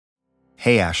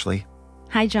Hey, Ashley.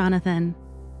 Hi, Jonathan.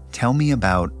 Tell me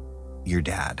about your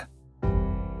dad.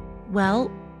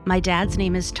 Well, my dad's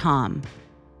name is Tom.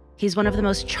 He's one of the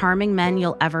most charming men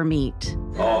you'll ever meet.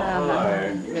 Oh,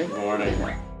 hi. Good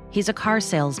morning. He's a car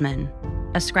salesman,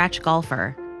 a scratch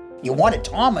golfer. You wanted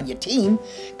Tom on your team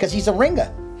because he's a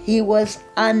ringer. He was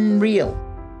unreal.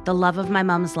 The love of my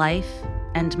mom's life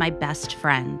and my best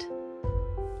friend.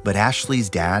 But Ashley's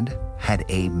dad had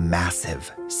a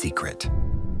massive secret.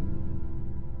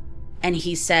 And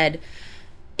he said,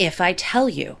 if I tell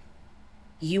you,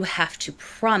 you have to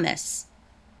promise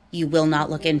you will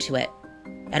not look into it.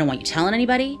 I don't want you telling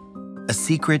anybody. A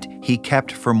secret he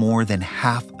kept for more than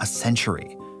half a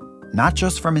century, not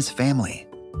just from his family.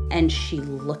 And she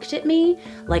looked at me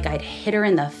like I'd hit her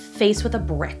in the face with a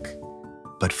brick.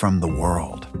 But from the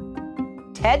world.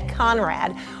 Ted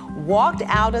Conrad walked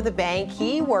out of the bank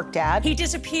he worked at. He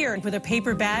disappeared with a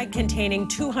paper bag containing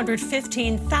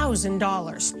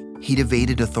 $215,000. He'd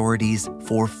evaded authorities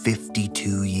for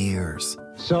 52 years.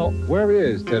 So where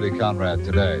is Teddy Conrad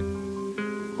today?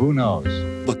 Who knows?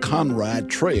 The Conrad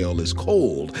Trail is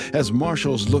cold as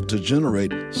marshals look to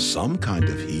generate some kind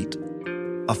of heat.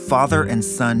 A father and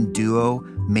son duo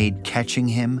made catching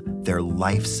him their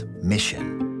life's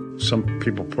mission. Some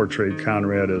people portrayed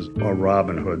Conrad as a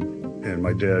Robin Hood, and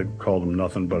my dad called him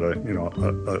nothing but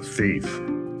a thief.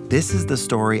 This is the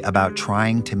story about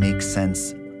trying to make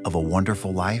sense of a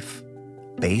wonderful life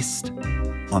based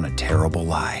on a terrible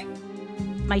lie.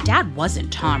 My dad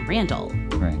wasn't Tom Randall.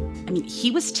 Right. I mean, he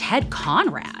was Ted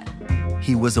Conrad.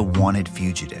 He was a wanted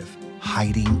fugitive,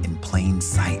 hiding in plain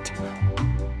sight.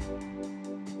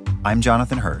 I'm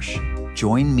Jonathan Hirsch.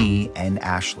 Join me and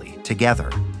Ashley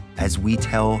together as we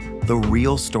tell the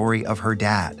real story of her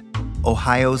dad,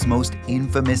 Ohio's most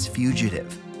infamous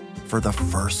fugitive, for the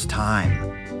first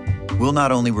time. We'll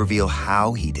not only reveal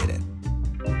how he did it,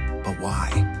 but why.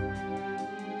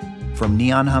 From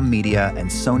Neon Hum Media and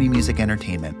Sony Music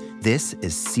Entertainment, this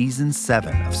is Season 7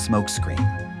 of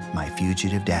Smokescreen, My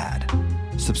Fugitive Dad.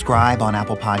 Subscribe on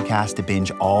Apple Podcasts to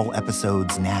binge all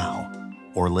episodes now,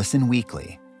 or listen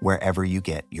weekly wherever you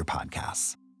get your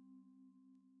podcasts.